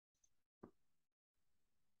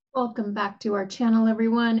Welcome back to our channel,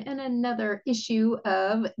 everyone, and another issue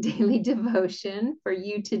of Daily Devotion for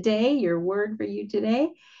you today. Your word for you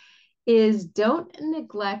today is don't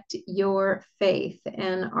neglect your faith.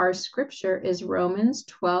 And our scripture is Romans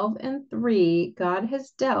 12:3. God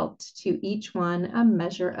has dealt to each one a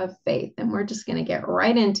measure of faith. And we're just going to get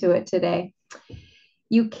right into it today.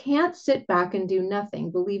 You can't sit back and do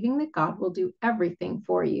nothing, believing that God will do everything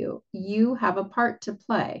for you. You have a part to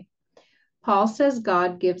play. Paul says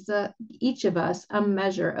God gives each of us a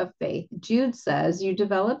measure of faith. Jude says you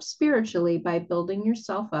develop spiritually by building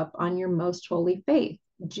yourself up on your most holy faith.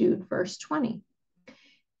 Jude verse 20.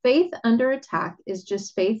 Faith under attack is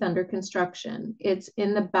just faith under construction. It's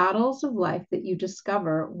in the battles of life that you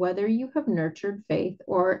discover whether you have nurtured faith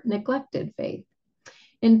or neglected faith.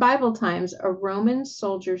 In Bible times, a Roman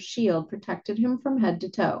soldier's shield protected him from head to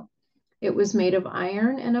toe. It was made of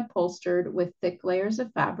iron and upholstered with thick layers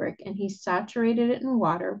of fabric, and he saturated it in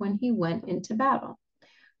water when he went into battle.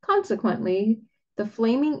 Consequently, the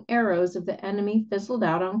flaming arrows of the enemy fizzled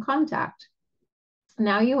out on contact.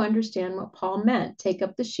 Now you understand what Paul meant. Take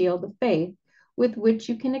up the shield of faith with which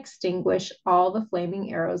you can extinguish all the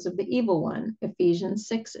flaming arrows of the evil one. Ephesians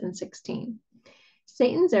 6:16.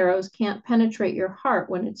 Satan's arrows can't penetrate your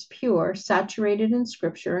heart when it's pure, saturated in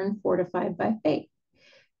scripture, and fortified by faith.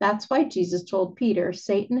 That's why Jesus told Peter,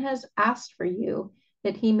 Satan has asked for you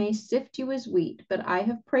that he may sift you as wheat, but I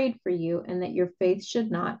have prayed for you and that your faith should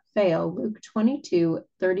not fail. Luke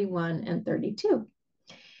 22:31 and 32.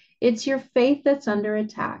 It's your faith that's under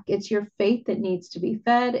attack. It's your faith that needs to be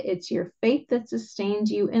fed. It's your faith that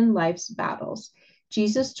sustains you in life's battles.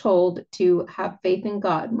 Jesus told to have faith in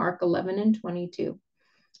God, Mark 11:22.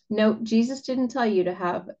 Note, Jesus didn't tell you to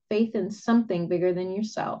have faith in something bigger than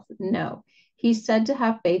yourself. No, he said to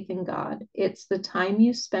have faith in God. It's the time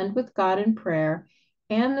you spend with God in prayer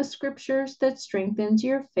and the scriptures that strengthens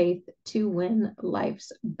your faith to win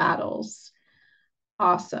life's battles.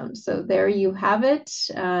 Awesome. So there you have it.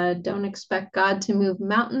 Don't expect God to move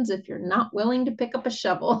mountains if you're not willing to pick up a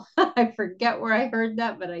shovel. I forget where I heard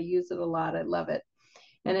that, but I use it a lot. I love it.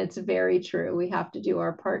 And it's very true. We have to do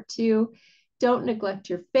our part too. Don't neglect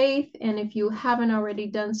your faith. And if you haven't already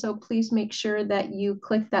done so, please make sure that you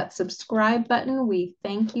click that subscribe button. We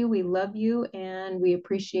thank you, we love you, and we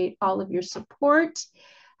appreciate all of your support.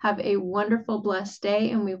 Have a wonderful, blessed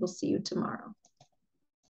day, and we will see you tomorrow.